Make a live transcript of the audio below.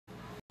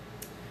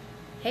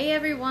Hey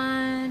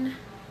everyone,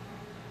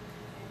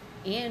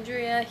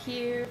 Andrea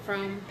here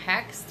from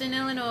Paxton,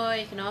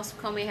 Illinois. You can also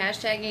call me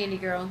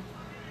 #AndyGirl.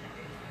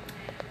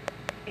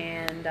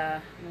 And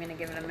I'm going to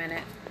give it a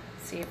minute,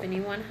 see if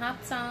anyone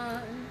hops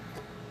on.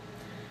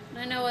 And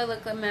I know I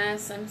look a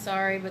mess, I'm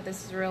sorry, but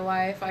this is real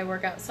life. I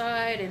work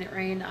outside and it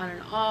rained on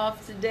and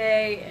off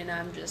today and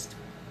I'm just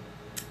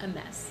a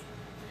mess.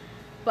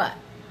 But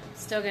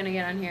still going to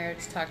get on here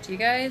to talk to you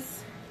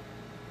guys.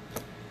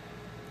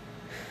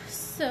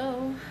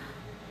 So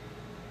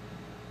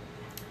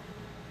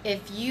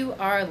if you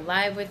are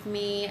live with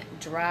me,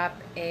 drop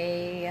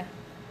a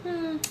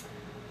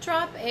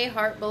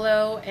heart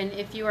below, and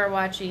if you are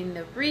watching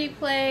the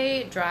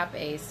replay, drop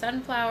a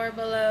sunflower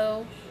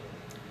below.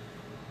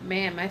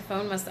 Man, my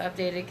phone must have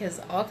updated because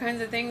all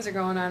kinds of things are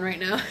going on right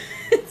now.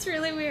 It's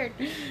really weird.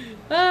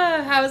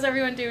 How's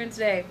everyone doing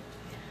today?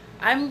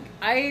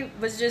 I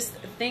was just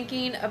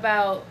thinking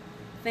about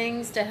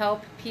things to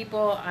help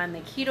people on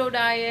the keto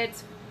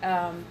diet,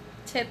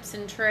 tips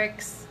and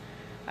tricks.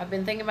 I've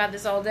been thinking about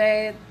this all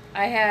day.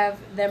 I have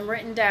them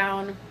written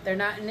down. They're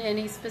not in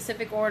any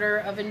specific order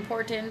of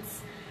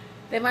importance.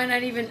 They might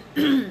not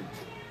even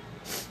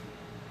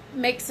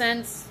make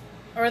sense,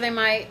 or it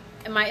might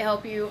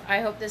help you.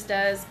 I hope this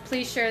does.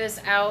 Please share this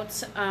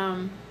out.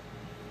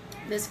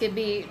 This could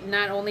be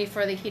not only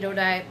for the keto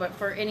diet, but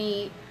for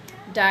any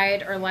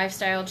diet or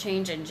lifestyle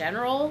change in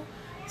general.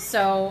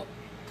 So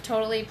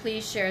totally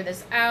please share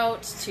this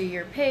out to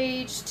your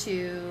page,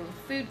 to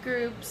food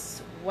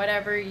groups,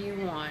 whatever you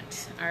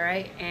want. All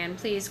right, and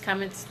please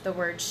comment the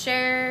word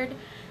shared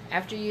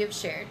after you have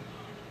shared.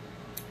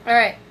 All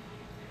right,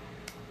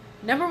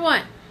 number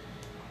one,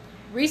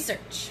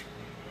 research.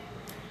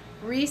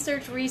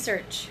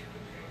 Research.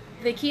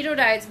 The keto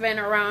diet's been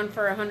around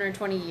for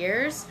 120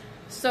 years,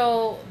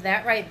 so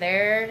that right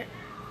there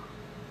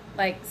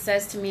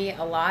says to me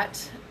a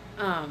lot,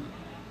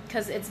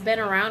 because it's been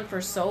around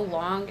for so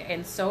long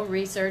and so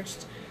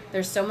researched.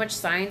 There's so much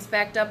science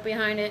backed up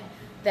behind it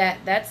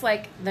that's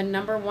like the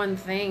number one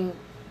thing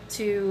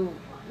to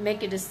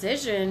make a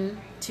decision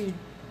to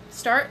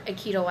start a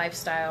keto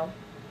lifestyle.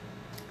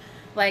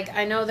 Like,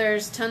 I know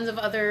there's tons of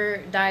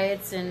other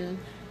diets and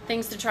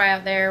things to try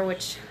out there,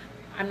 which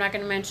I'm not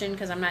going to mention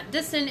because I'm not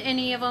dissing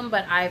any of them,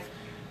 but I've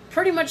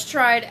pretty much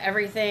tried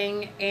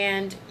everything,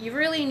 and you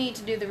really need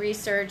to do the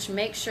research.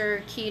 Make sure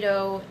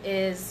keto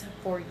is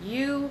for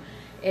you.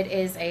 It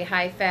is a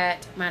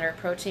high-fat, moderate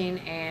protein,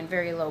 and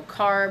very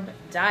low-carb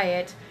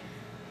diet.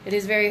 It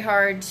is very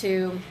hard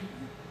to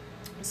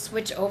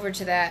switch over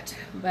to that,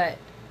 but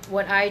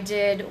what I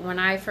did when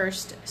I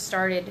first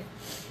started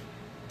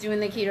doing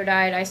the keto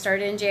diet, I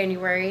started in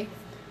January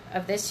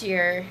of this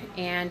year,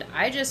 and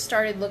I just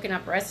started looking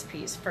up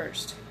recipes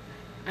first.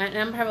 And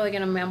I'm probably going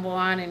to mumble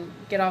on and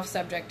get off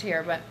subject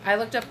here, but I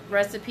looked up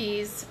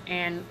recipes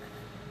and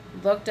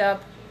looked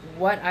up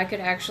what I could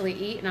actually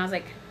eat, and I was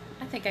like,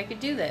 I think I could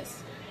do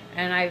this.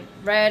 And I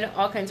read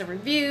all kinds of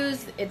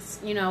reviews. It's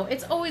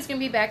always going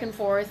to be back and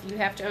forth. You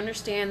have to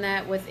understand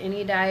that with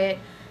any diet,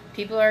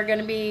 people are going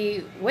to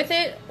be with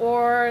it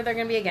or they're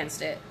going to be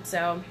against it.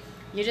 So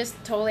you just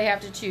totally have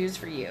to choose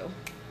for you.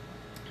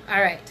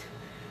 All right,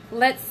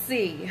 let's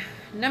see.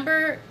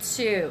 Number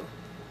two.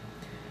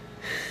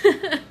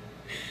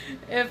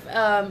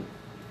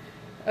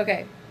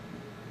 Okay,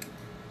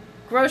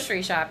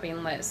 grocery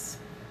shopping lists.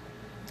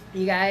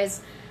 You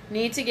guys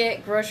need to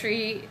get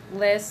grocery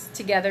lists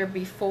together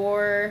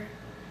before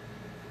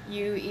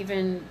you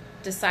even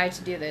decide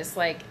to do this.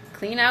 Like,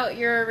 clean out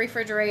your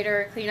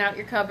refrigerator, clean out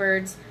your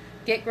cupboards,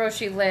 get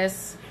grocery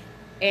lists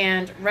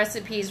and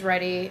recipes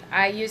ready.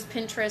 I use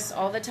Pinterest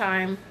all the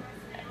time.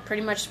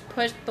 Pretty much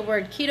put the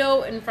word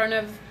keto in front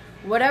of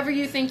whatever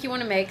you think you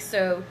want to make.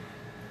 So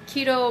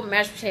keto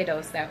mashed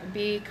potatoes, that would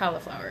be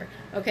cauliflower.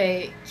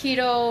 Okay,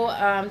 keto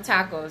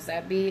tacos,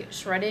 that'd be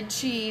shredded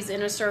cheese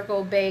in a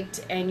circle baked,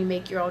 and you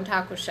make your own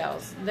taco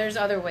shells. There's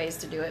other ways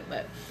to do it,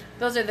 but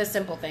those are the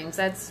simple things.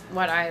 That's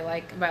what I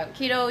like about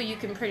keto. You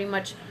can pretty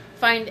much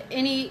find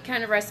any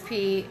kind of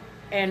recipe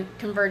and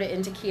convert it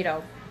into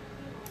keto.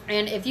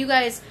 And if you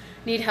guys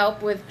need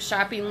help with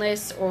shopping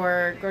lists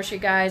or grocery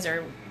guides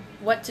or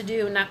what to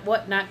do,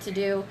 what not to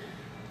do,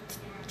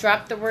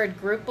 drop the word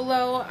group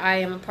below. I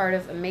am a part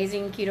of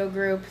amazing keto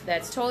group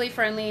that's totally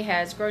friendly,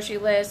 has grocery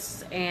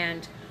lists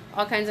and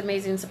all kinds of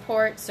amazing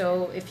support.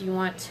 So if you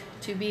want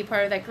to be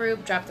part of that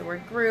group, drop the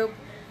word group.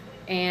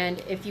 And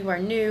if you are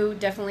new,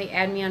 definitely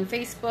add me on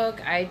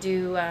Facebook. I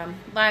do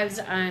lives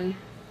on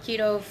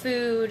keto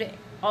food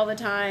all the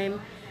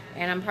time,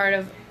 and I'm part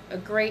of a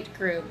great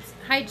group.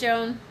 Hi,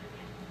 Joan.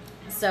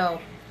 So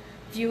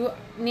if you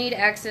need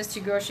access to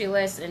grocery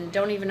lists and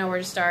don't even know where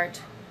to start,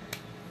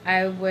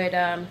 I would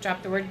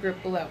drop the word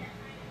group below.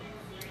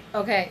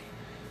 Okay,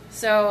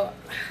 so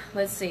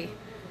let's see.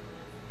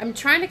 I'm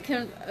trying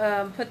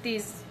to put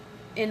these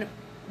in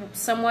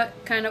somewhat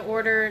kind of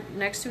order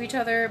next to each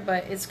other,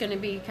 but it's going to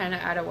be kind of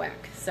out of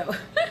whack. So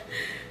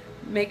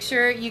make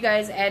sure you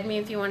guys add me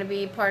if you want to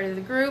be part of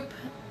the group.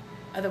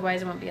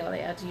 Otherwise, I won't be able to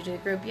add you to the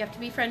group. You have to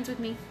be friends with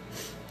me.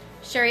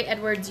 Sherry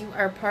Edwards, you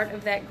are part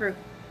of that group.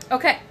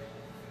 Okay,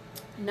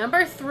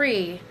 number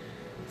 3,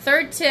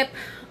 third tip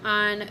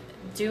on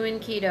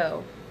doing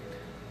keto,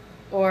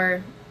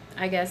 or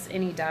I guess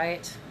any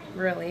diet,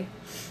 really.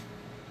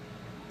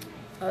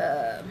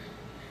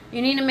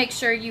 You need to make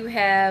sure you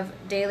have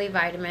daily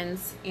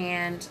vitamins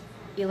and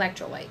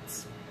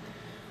electrolytes.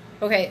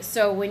 Okay,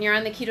 so when you're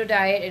on the keto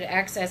diet, it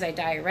acts as a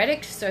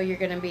diuretic, so you're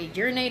going to be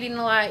urinating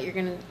a lot.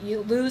 You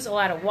lose a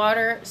lot of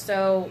water,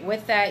 so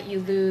with that you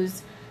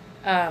lose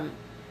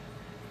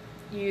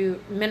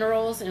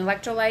minerals and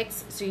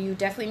electrolytes, so you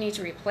definitely need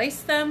to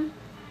replace them.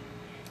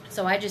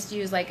 So I just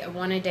use like a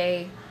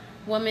 1-a-day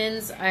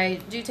woman's. I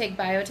do take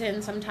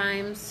biotin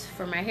sometimes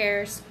for my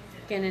hair,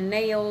 skin, and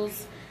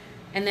nails,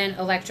 and then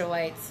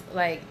electrolytes,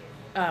 like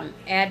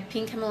add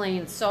pink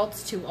Himalayan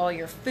salts to all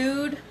your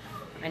food.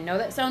 I know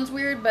that sounds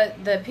weird,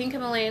 but the pink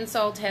Himalayan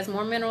salt has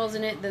more minerals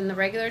in it than the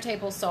regular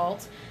table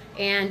salt,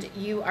 and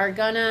you are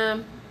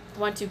gonna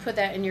want to put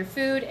that in your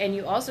food, and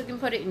you also can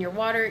put it in your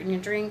water, in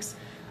your drinks.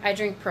 I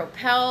drink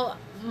Propel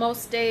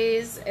most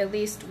days, at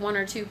least 1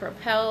 or 2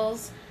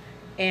 Propels,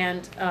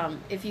 and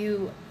if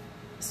you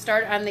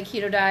start on the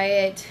keto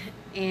diet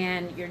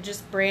and you're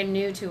just brand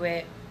new to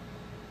it,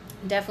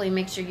 definitely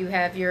make sure you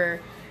have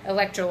your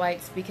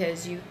electrolytes,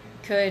 because you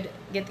could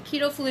get the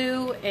keto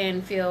flu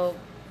and feel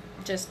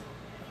just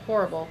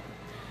horrible,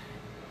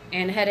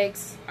 and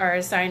headaches are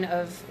a sign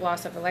of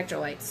loss of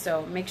electrolytes.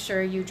 So make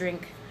sure you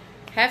drink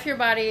half your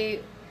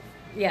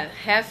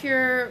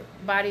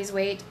body's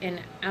weight in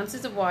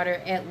ounces of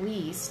water at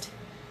least,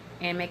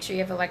 and make sure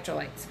you have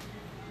electrolytes.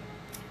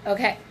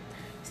 Okay,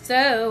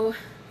 so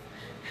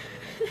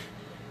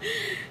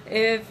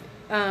if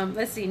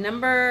let's see,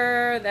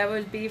 that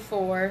would be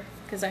 4,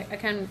 because I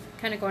kind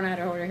of going out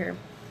of order here.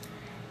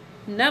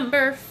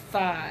 Number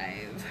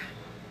 5,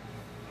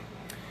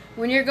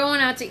 when you're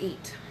going out to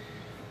eat.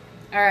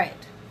 All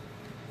right,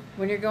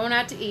 when you're going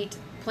out to eat,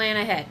 plan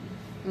ahead,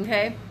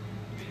 okay?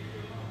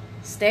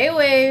 Stay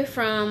away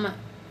from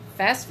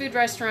fast food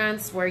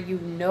restaurants where you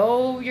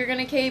know you're going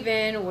to cave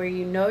in, where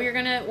you know you're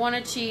going to want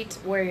to cheat,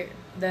 where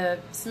the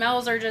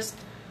smells are just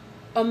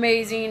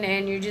amazing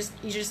and you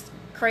just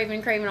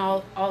craving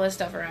all this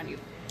stuff around you.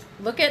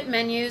 Look at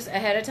menus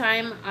ahead of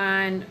time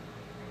on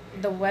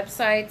the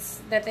websites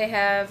that they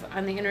have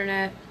on the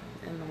internet,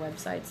 and the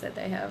websites that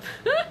they have.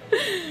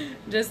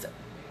 Just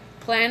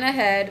plan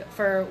ahead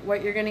for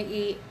what you're going to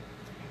eat.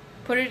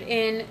 Put it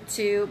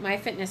into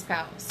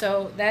MyFitnessPal.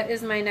 So that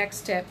is my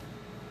next tip.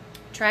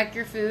 Track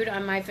your food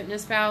on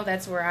MyFitnessPal.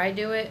 That's where I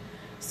do it.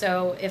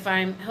 So if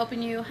I'm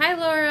helping you, hi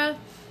Laura,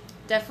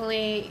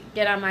 definitely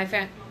get on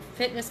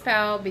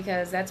MyFitnessPal,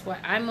 because that's what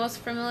I'm most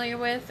familiar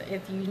with.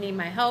 If you need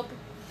my help,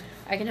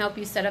 I can help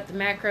you set up the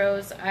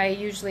macros. I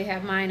usually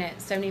have mine at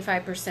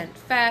 75%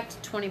 fat,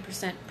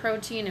 20%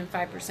 protein, and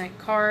 5%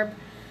 carb.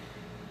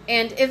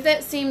 And if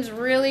that seems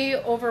really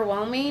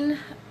overwhelming,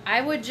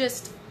 I would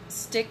just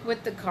stick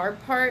with the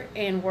carb part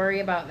and worry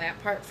about that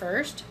part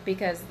first,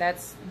 because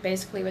that's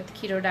basically what the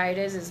keto diet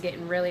is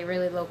getting really,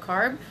 really low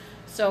carb.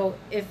 So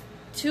if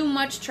too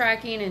much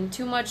tracking and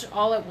too much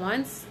all at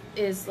once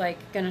is like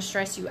going to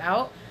stress you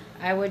out,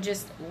 I would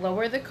just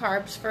lower the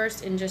carbs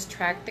first and just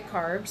track the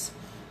carbs.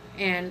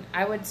 And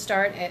I would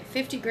start at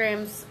 50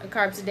 grams of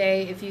carbs a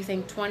day. If you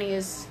think 20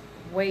 is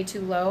way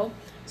too low,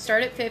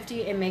 start at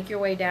 50 and make your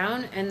way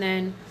down. And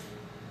then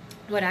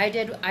what I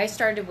did, I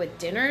started with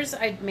dinners.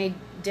 I made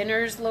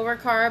dinners lower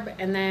carb,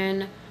 and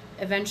then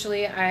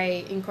eventually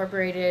I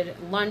incorporated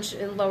lunch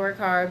in lower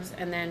carbs,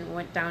 and then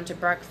went down to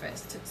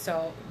breakfast.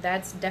 So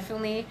that's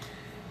definitely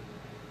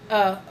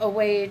a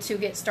way to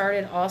get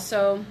started.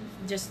 Also,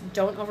 just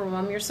don't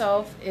overwhelm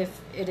yourself.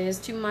 If it is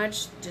too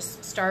much,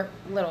 just start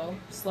little,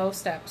 slow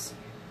steps.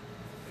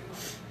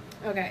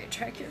 Okay,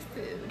 track your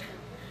food.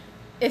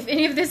 If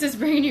any of this is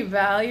bringing you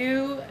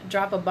value,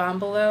 drop a bomb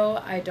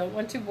below. I don't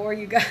want to bore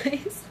you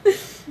guys.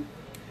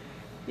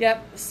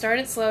 Yep, start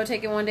it slow,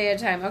 take it 1 day at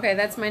a time. Okay,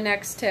 that's my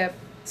next tip.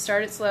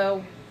 Start it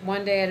slow,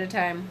 1 day at a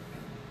time.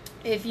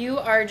 If you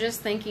are just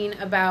thinking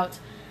about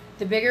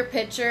the bigger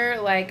picture,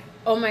 like,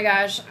 oh my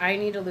gosh, I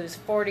need to lose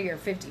 40 or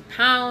 50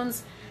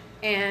 pounds,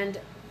 and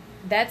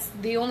that's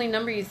the only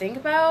number you think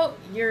about,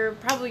 you're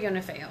probably going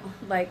to fail.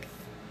 Like,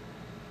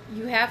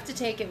 you have to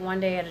take it 1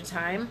 day at a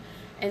time,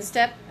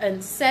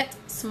 and set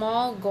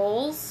small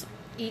goals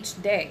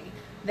each day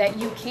that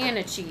you can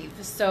achieve.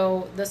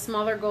 So the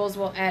smaller goals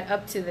will add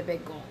up to the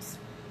big goals.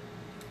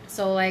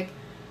 So like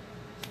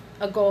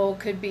a goal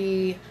could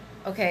be,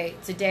 okay,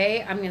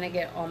 today I'm going to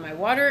get all my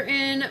water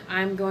in.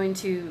 I'm going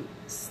to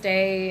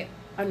stay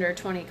under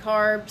 20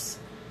 carbs.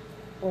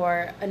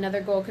 Or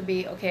another goal could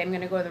be, okay, I'm going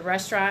to go to the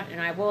restaurant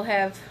and I will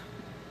have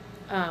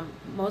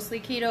mostly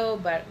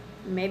keto, but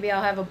maybe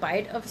I'll have a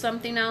bite of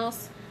something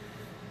else.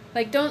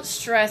 Like, don't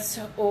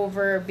stress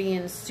over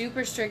being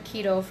super strict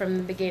keto from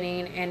the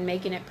beginning and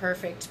making it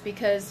perfect,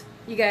 because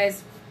you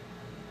guys,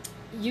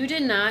 you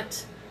did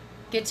not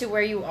get to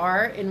where you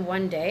are in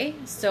 1 day,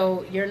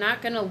 so you're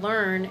not going to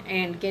learn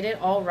and get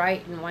it all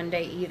right in 1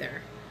 day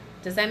either.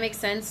 Does that make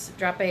sense?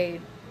 Drop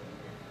a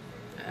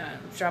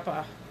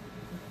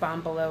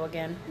bomb below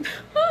again.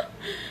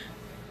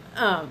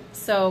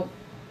 So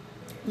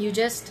you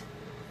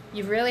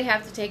really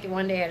have to take it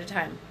one day at a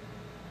time.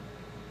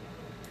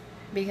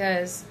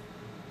 Because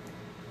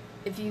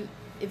if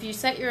you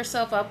set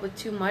yourself up with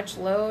too much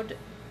load,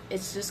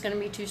 it's just going to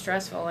be too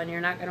stressful and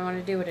you're not going to want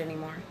to do it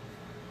anymore.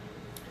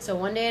 So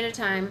one day at a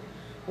time,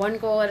 one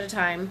goal at a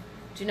time.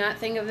 Do not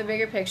think of the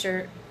bigger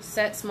picture.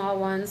 Set small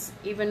ones,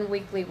 even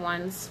weekly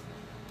ones.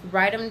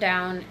 Write them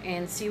down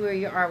and see where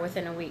you are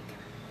within a week.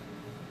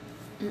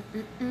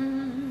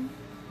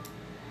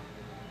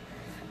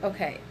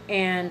 Okay,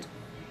 and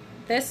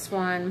this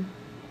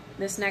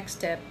next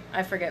tip,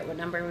 I forget what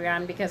number we're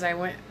on because I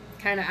went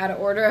kind of out of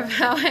order of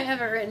how I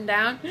have it written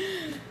down.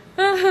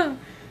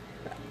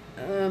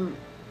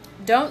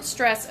 Don't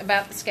stress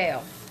about the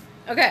scale.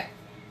 Okay,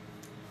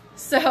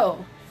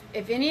 so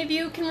if any of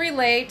you can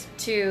relate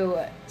to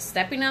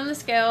stepping on the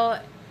scale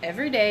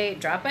every day,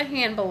 drop a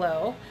hand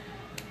below.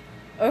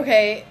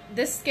 Okay,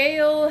 this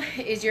scale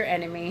is your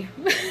enemy.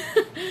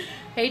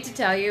 Hate to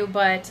tell you,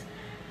 but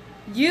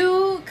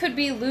you could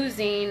be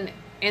losing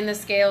and the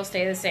scale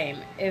stay the same.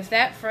 If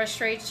that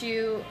frustrates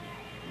you,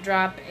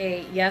 drop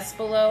a yes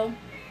below.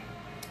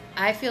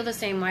 I feel the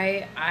same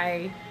way.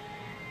 I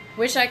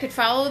wish I could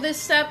follow this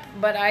step,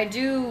 but I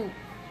do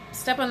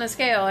step on the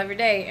scale every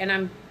day, and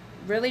I'm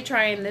really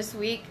trying this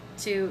week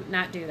to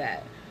not do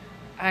that.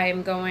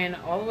 I'm going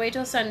all the way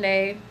till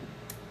Sunday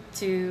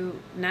to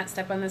not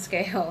step on the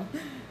scale.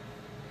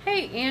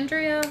 Hey,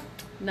 Andrea.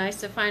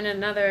 Nice to find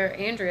another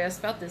Andrea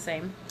spelled the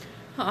same.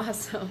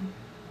 Awesome.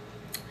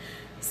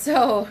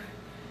 So,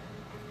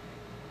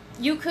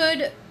 you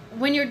could,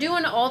 when you're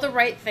doing all the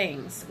right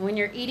things, when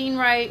you're eating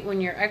right,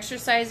 when you're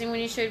exercising when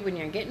you should, when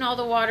you're getting all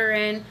the water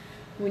in,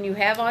 when you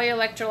have all your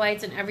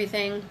electrolytes and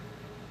everything,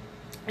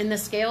 and the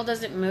scale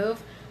doesn't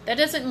move, that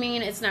doesn't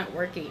mean it's not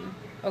working.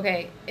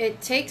 Okay,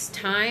 it takes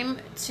time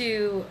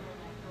to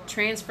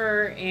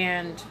transfer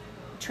and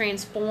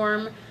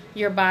transform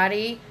your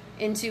body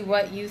into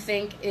what you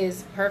think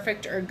is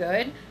perfect or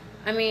good.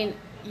 I mean,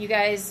 you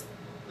guys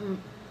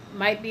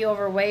might be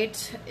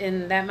overweight,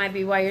 and that might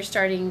be why you're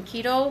starting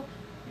keto.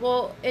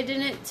 Well, it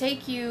didn't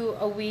take you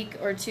a week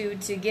or two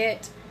to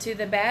get to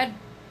the bad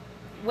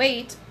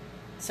weight,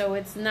 so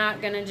it's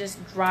not going to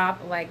just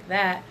drop like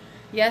that.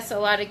 Yes, a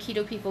lot of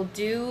keto people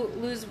do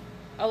lose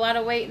a lot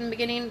of weight in the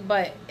beginning,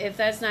 but if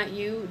that's not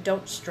you,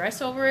 don't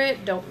stress over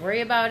it. Don't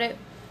worry about it,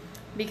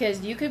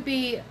 because you could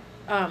be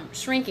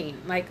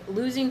shrinking, like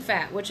losing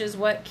fat, which is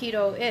what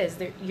keto is.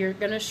 You're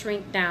going to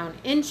shrink down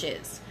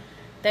inches.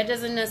 That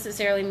doesn't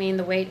necessarily mean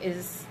the weight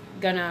is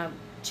going to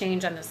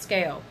change on the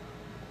scale.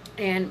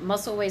 And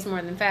muscle weighs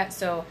more than fat,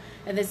 so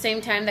at the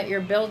same time that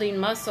you're building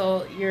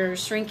muscle, you're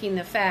shrinking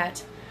the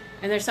fat.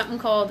 And there's something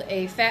called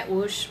a fat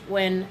whoosh.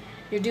 When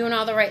you're doing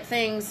all the right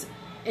things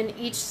in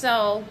each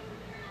cell,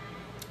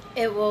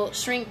 it will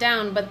shrink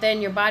down, but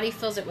then your body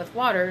fills it with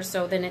water,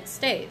 so then it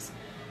stays.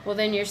 Well,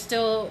 then you're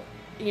still,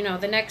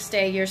 the next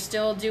day you're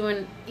still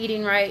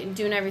eating right and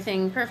doing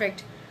everything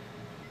perfect.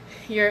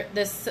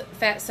 This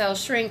fat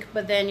cells shrink,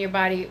 but then your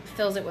body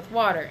fills it with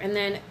water, and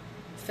then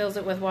fills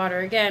it with water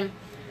again,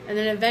 and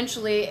then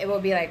eventually it will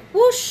be like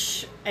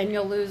whoosh, and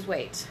you'll lose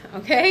weight.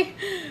 Okay,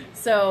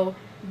 so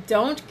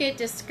don't get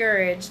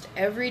discouraged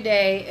every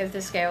day if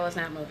the scale is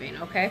not moving.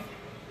 Okay.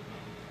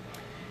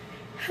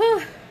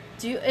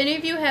 Do any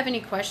of you have any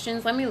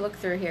questions? Let me look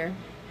through here.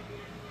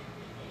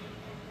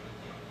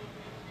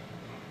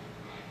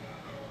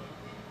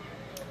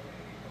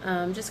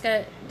 Just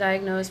got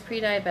diagnosed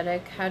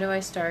pre-diabetic. How do I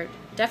start?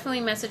 Definitely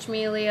message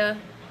me, Leah.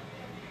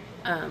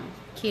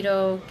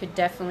 Keto could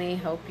definitely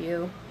help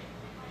you.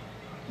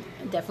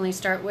 Definitely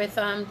start with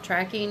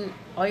tracking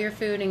all your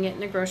food and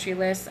getting a grocery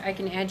list. I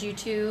can add you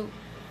to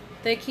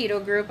the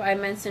keto group I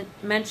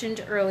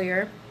mentioned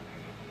earlier.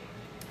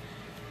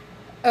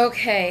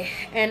 Okay,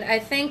 and I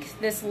think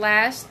this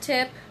last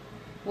tip,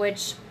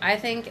 which I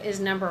think is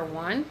number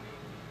one,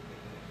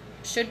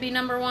 should be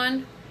number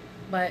one,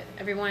 but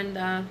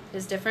everyone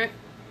is different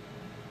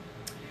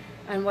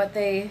on what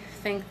they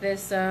think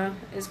this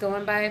is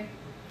going by,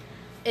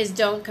 is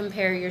don't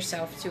compare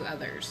yourself to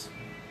others.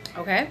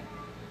 Okay?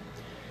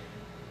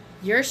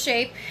 Your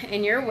shape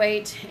and your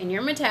weight and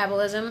your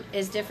metabolism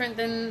is different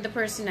than the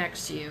person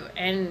next to you,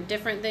 and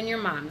different than your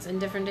mom's, and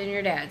different than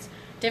your dad's,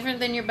 different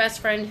than your best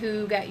friend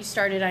who got you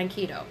started on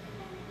keto.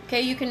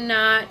 Okay, you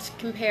cannot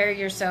compare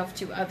yourself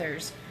to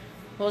others.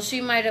 Well,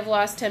 she might have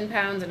lost 10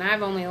 pounds and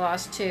I've only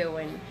lost 2,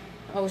 and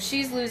oh,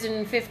 she's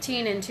losing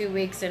 15 in 2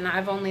 weeks and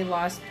I've only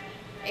lost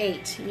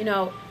 8.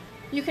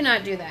 You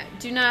cannot do that.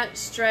 Do not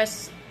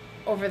stress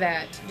over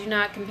that. Do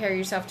not compare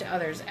yourself to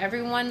others.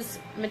 Everyone's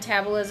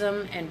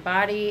metabolism and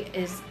body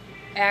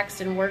acts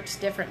and works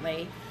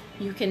differently.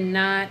 You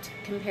cannot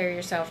compare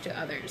yourself to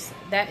others.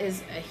 That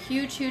is a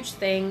huge, huge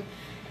thing.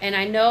 And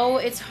I know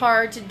it's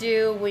hard to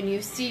do when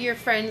you see your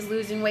friends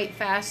losing weight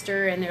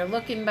faster and they're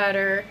looking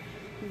better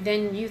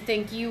than you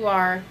think you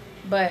are,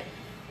 but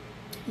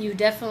you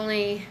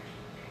definitely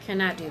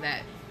cannot do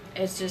that.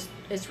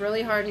 It's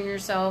really hard on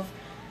yourself.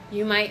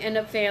 You might end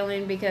up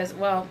failing because,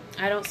 well,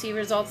 I don't see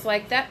results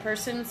like that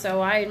person,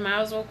 so I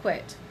might as well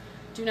quit.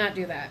 Do not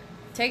do that.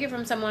 Take it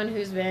from someone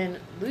who's been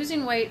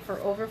losing weight for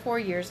over 4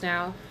 years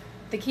now.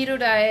 The keto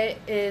diet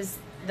is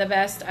the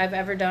best I've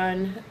ever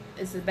done.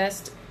 It's the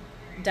best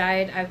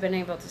diet I've been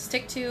able to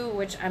stick to,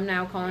 which I'm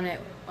now calling it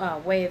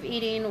way of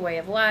eating, way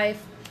of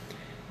life.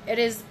 It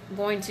is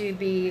going to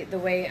be the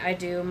way I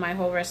do my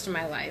whole rest of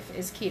my life,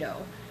 is keto.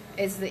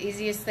 It's the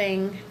easiest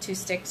thing to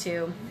stick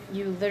to.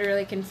 You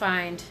literally can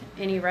find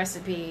any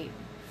recipe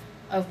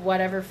of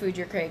whatever food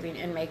you're craving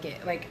and make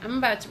it. Like, I'm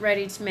about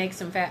ready to make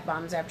some fat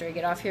bombs after I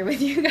get off here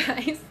with you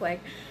guys.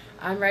 Like,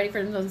 I'm ready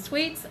for some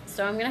sweets,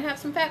 so I'm going to have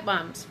some fat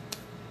bombs.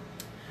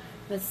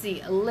 Let's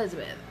see,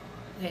 Elizabeth.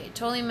 Okay,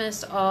 totally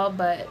missed all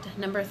but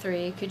number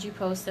 3. Could you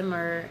post them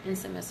or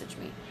instant message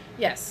me?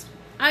 Yes,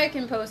 I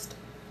can post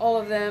all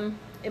of them.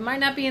 It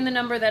might not be in the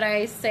number that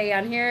I say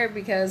on here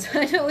because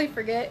I totally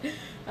forget.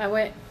 I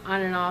went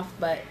on and off,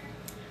 but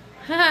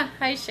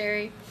hi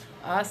Sherry.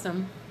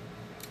 Awesome.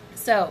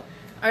 So,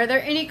 are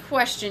there any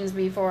questions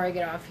before I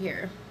get off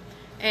here?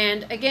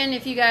 And again,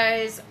 if you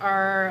guys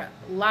are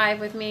live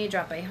with me,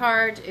 drop a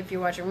heart. If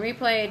you're watching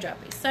replay, drop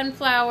a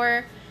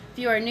sunflower. If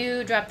you are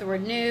new, drop the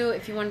word new.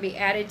 If you want to be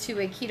added to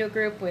a keto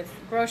group with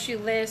grocery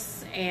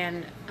lists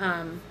and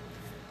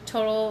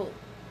total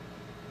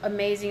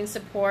amazing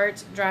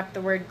support, drop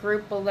the word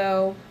group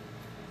below.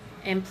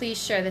 And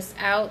please share this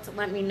out.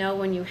 Let me know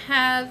when you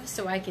have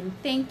so I can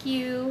thank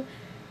you.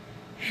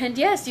 And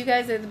yes, you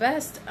guys are the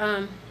best.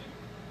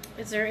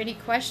 Is there any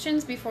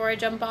questions before I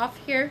jump off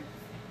here?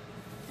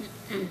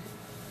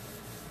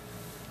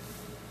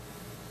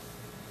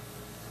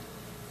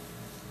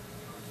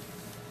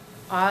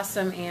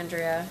 Awesome,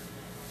 Andrea.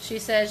 She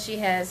says she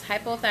has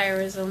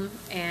hypothyroidism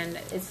and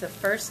it's the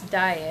first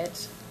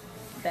diet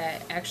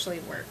that actually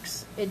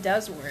works. It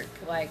does work.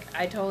 Like,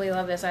 I totally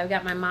love this. I've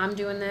got my mom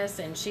doing this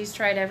and she's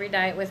tried every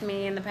diet with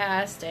me in the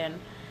past and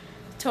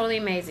totally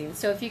amazing.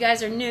 So if you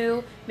guys are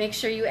new, make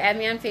sure you add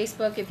me on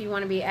Facebook if you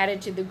want to be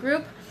added to the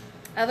group.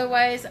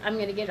 Otherwise, I'm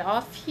going to get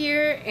off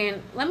here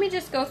and let me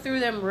just go through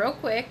them real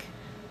quick.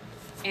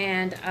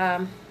 And,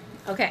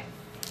 okay,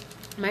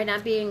 might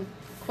not be in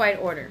quite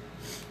order.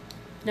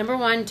 Number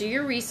 1, do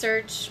your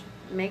research.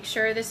 Make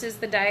sure this is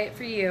the diet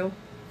for you.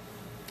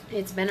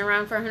 It's been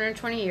around for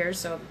 120 years,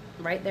 so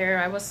right there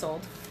I was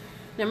sold.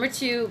 Number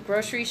 2,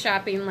 grocery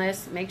shopping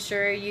list. Make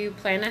sure you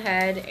plan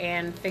ahead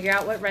and figure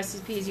out what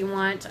recipes you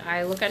want.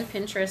 I look on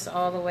Pinterest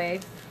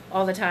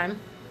all the time.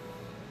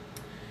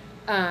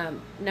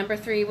 Number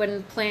 3,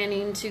 when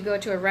planning to go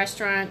to a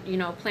restaurant,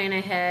 plan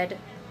ahead.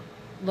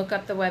 Look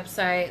up the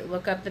website,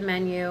 look up the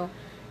menu,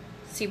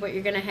 see what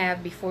you're going to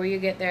have before you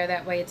get there.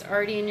 That way it's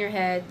already in your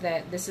head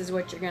that this is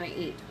what you're going to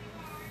eat.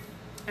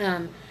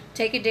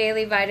 Take a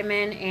daily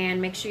vitamin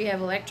and make sure you have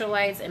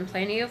electrolytes and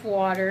plenty of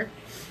water.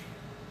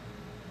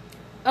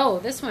 Oh,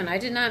 this one I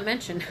did not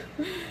mention.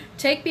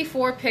 Take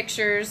before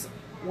pictures,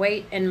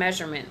 weight, and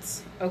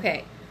measurements.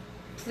 Okay,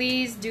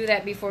 please do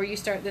that before you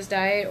start this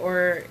diet,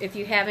 or if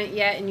you haven't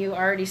yet and you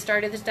already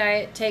started this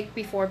diet, take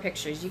before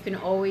pictures. You can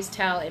always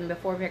tell in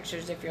before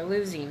pictures if you're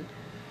losing,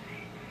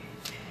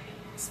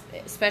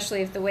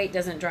 especially if the weight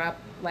doesn't drop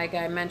like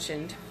I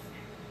mentioned.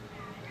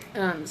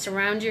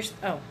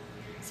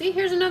 See,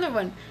 here's another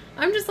one.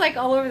 I'm just like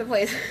all over the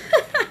place.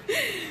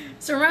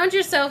 Surround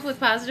yourself with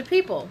positive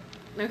people.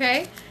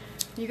 Okay?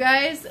 You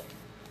guys,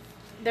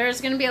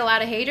 there's going to be a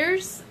lot of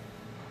haters.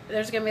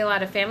 There's going to be a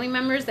lot of family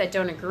members that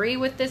don't agree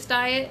with this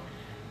diet.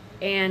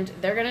 And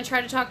they're going to try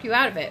to talk you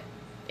out of it.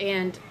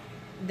 And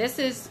this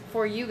is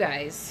for you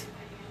guys.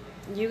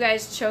 You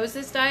guys chose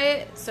this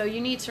diet, so you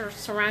need to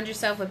surround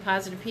yourself with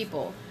positive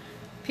people.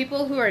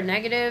 People who are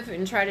negative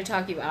and try to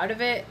talk you out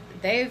of it,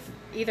 they've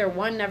either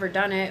one, never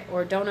done it,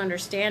 or don't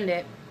understand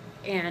it,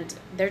 and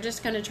they're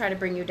just going to try to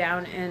bring you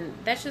down, and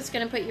that's just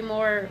going to put you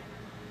more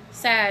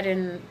sad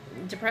and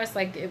depressed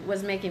like it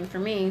was making for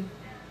me.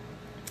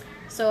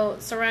 So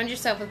surround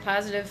yourself with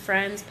positive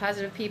friends,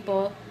 positive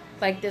people,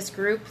 like this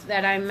group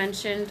that I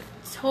mentioned.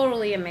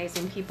 Totally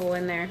amazing people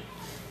in there.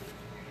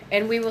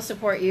 And we will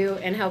support you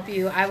and help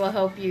you. I will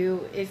help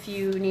you if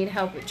you need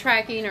help with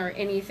tracking or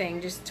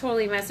anything. Just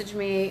totally message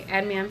me,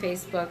 add me on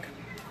Facebook.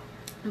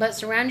 But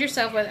surround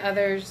yourself with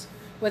others,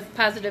 with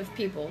positive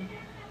people.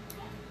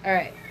 All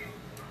right.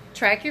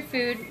 Track your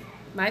food.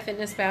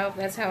 MyFitnessPal,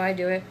 that's how I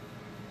do it.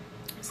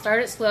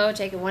 Start it slow.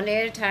 Take it one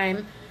day at a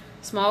time.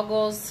 Small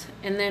goals,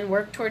 and then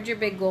work towards your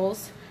big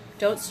goals.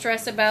 Don't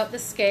stress about the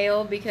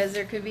scale because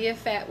there could be a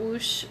fat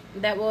whoosh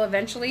that will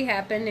eventually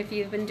happen if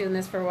you've been doing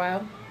this for a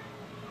while.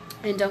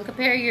 And don't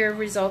compare your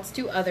results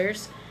to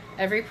others.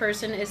 Every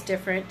person is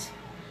different.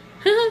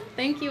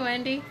 Thank you,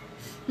 Wendy.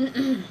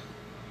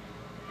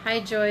 Hi,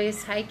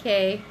 Joyce. Hi,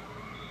 Kay.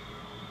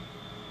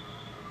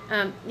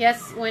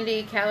 Yes,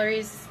 Wendy,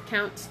 calories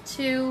count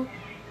too.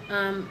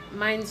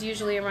 Mine's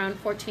usually around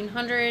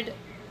 1,400.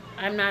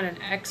 I'm not an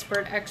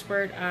expert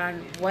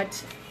on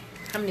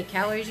how many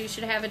calories you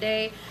should have a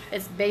day.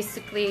 It's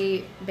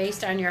basically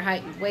based on your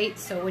height and weight.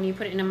 So when you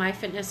put it into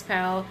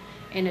MyFitnessPal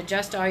and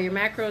adjust all your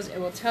macros, it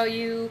will tell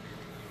you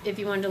if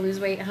you want to lose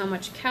weight how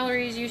much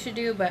calories you should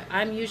do, but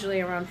I'm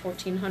usually around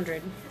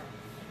 1,400.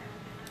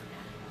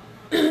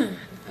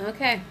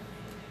 Okay.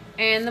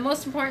 And the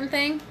most important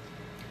thing,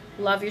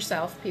 love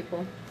yourself,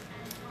 people.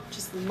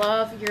 Just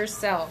love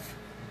yourself.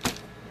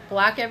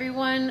 Block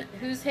everyone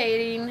who's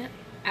hating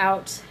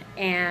out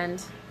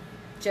and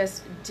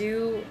just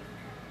do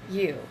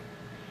you.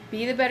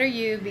 Be the better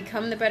you.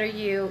 Become the better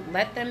you.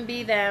 Let them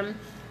be them.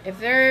 If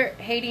they're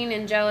hating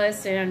and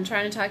jealous and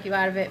trying to talk you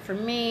out of it, for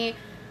me,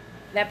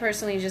 that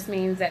personally just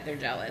means that they're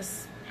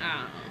jealous.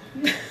 I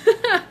don't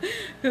know.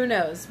 Who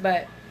knows?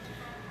 But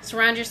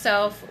surround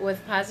yourself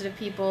with positive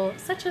people,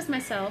 such as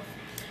myself,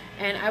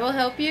 and I will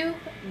help you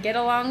get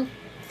along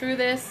through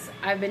this.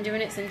 I've been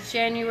doing it since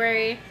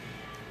January,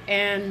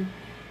 and,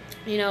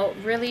 you know,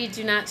 really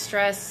do not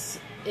stress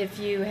if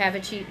you have a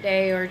cheat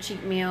day or a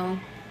cheat meal.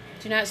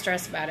 Do not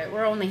stress about it.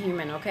 We're only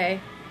human, okay?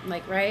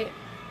 Like, right?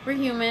 We're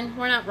human.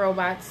 We're not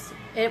robots.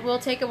 It will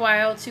take a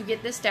while to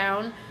get this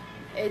down.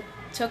 It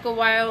took a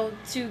while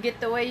to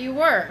get the way you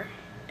were.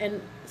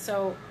 And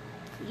so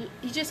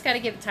you just got to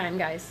give it time,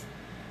 guys.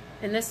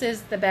 And this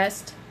is the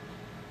best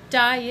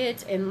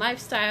diet and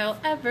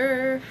lifestyle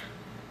ever.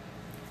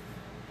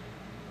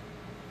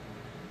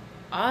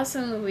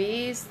 Awesome,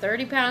 Louise.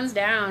 30 pounds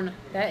down.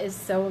 That is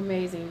so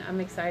amazing.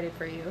 I'm excited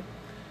for you.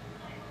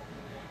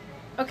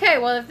 Okay,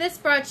 well, if this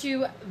brought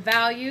you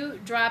value,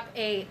 drop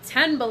a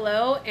 10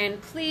 below,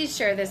 and please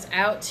share this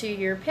out to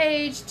your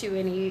page, to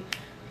any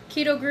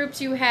keto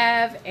groups you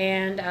have,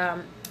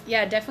 and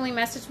yeah, definitely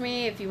message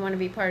me if you want to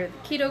be part of the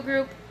keto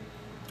group,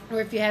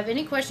 or if you have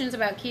any questions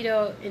about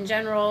keto in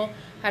general,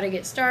 how to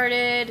get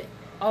started,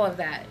 all of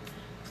that,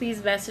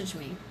 please message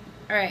me.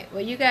 All right,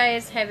 well, you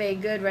guys have a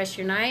good rest of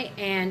your night,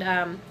 and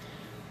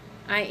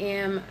I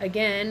am,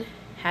 again,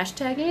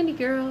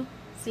 #AndyGirl.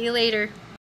 See you later.